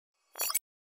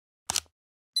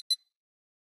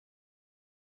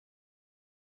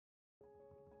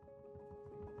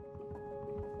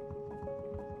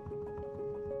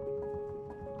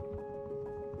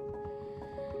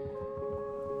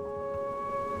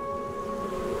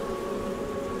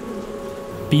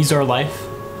Bees are life.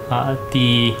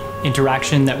 The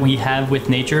interaction that we have with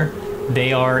nature,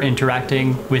 they are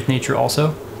interacting with nature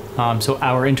also. So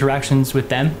our interactions with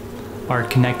them are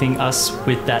connecting us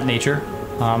with that nature,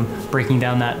 breaking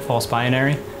down that false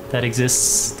binary that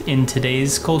exists in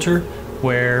today's culture,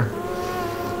 where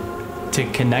to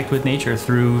connect with nature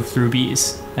through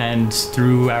bees and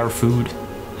through our food.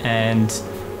 And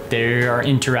they are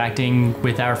interacting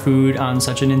with our food on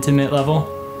such an intimate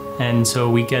level. And so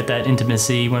we get that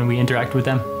intimacy when we interact with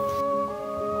them.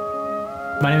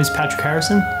 My name is Patrick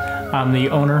Harrison. I'm the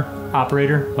owner,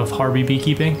 operator of Harbee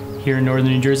Beekeeping here in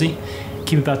northern New Jersey.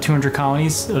 Keep about 200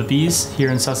 colonies of bees here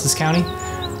in Sussex County,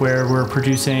 where we're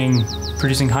producing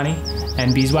honey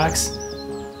and beeswax.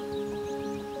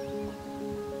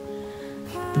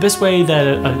 The best way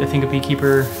that I think a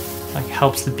beekeeper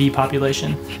helps the bee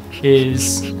population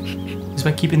is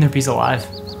by keeping their bees alive.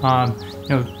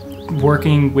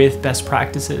 Working with best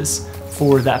practices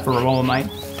for that varroa mite.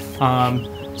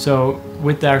 So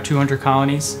with our 200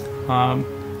 colonies,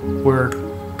 we're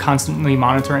constantly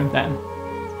monitoring them.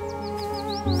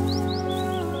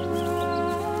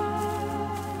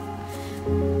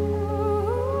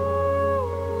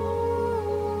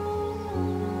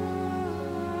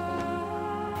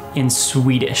 In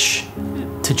Swedish,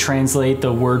 to translate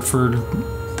the word for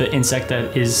the insect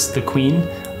that is the queen,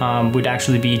 would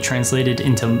actually be translated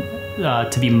into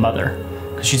to be mother,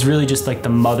 because she's really just like the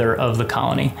mother of the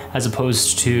colony as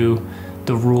opposed to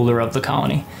the ruler of the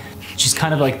colony. She's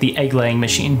kind of like the egg-laying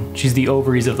machine. She's the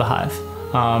ovaries of the hive.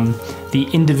 The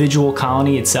individual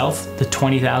colony itself, the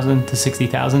 20,000 to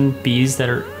 60,000 bees that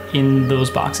are in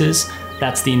those boxes,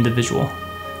 that's the individual.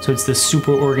 So it's the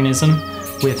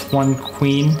superorganism with one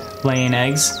queen laying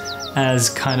eggs as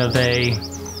kind of a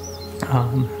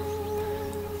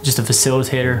just a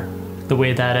facilitator, the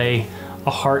way that a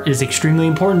heart is extremely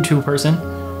important to a person,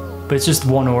 but it's just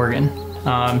one organ.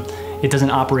 It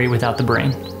doesn't operate without the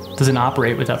brain. It doesn't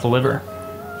operate without the liver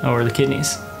or the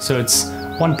kidneys. So it's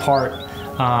one part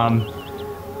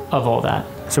of all that.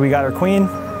 So we got our queen,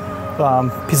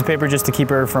 piece of paper just to keep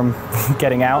her from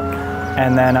getting out,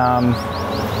 and then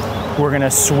we're gonna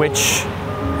switch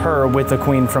her with the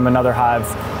queen from another hive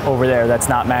over there that's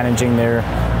not managing their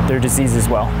disease as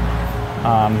well.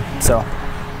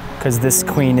 Because this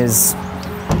queen is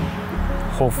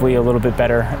hopefully a little bit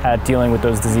better at dealing with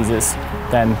those diseases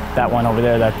than that one over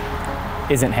there that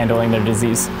isn't handling their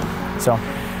disease. So,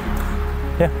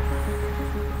 yeah.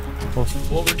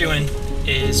 What we're doing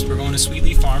is we're going to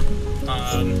Sweetleaf Farm.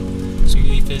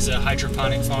 Sweetleaf is a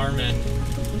hydroponic farm and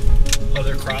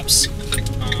other crops.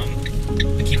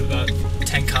 They keep about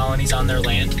 10 colonies on their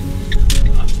land.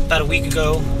 About a week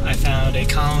ago, I found a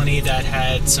colony that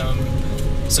had some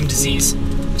disease.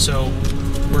 So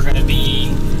we're going to be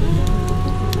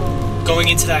going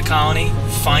into that colony,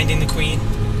 finding the queen,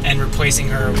 and replacing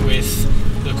her with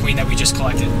the queen that we just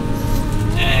collected.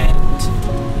 And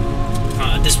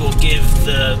this will give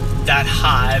that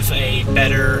hive a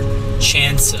better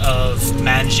chance of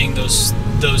managing those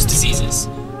diseases.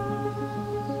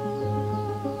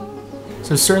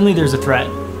 So certainly there's a threat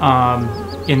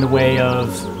in the way of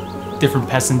different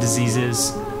pests and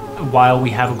diseases while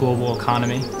we have a global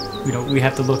economy. We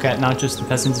have to look at not just the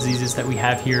pests and diseases that we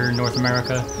have here in North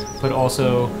America, but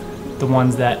also the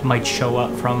ones that might show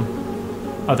up from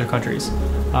other countries.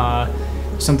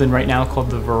 Something right now called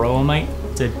the varroa mite.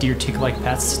 It's a deer tick-like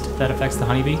pest that affects the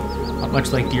honeybee.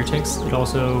 Much like deer ticks, it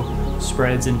also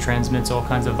spreads and transmits all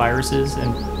kinds of viruses,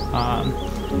 and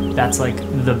that's like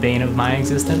the bane of my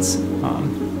existence.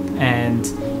 And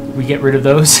we get rid of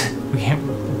those.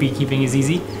 Beekeeping is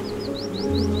easy.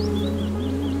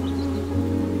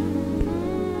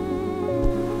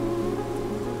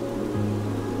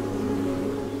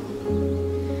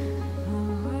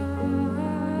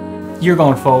 Year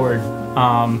going forward,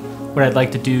 what I'd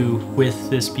like to do with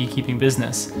this beekeeping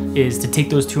business is to take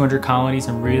those 200 colonies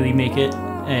and really make it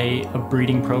a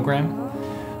breeding program.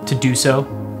 To do so,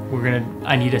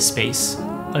 I need a space,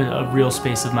 a real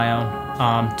space of my own,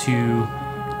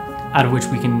 out of which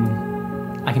I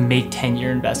can make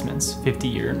 10-year investments,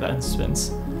 50-year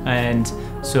investments. And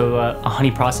so a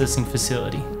honey processing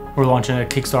facility. We're launching a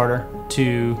Kickstarter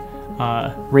to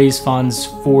raise funds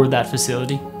for that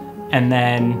facility, and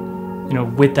then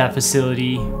with that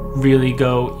facility, really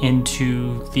go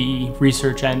into the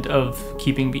research end of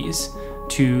keeping bees,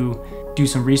 to do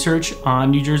some research on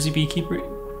New Jersey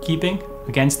beekeeping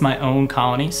against my own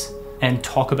colonies and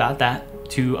talk about that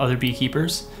to other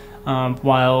beekeepers,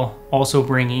 while also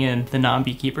bringing in the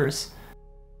non-beekeepers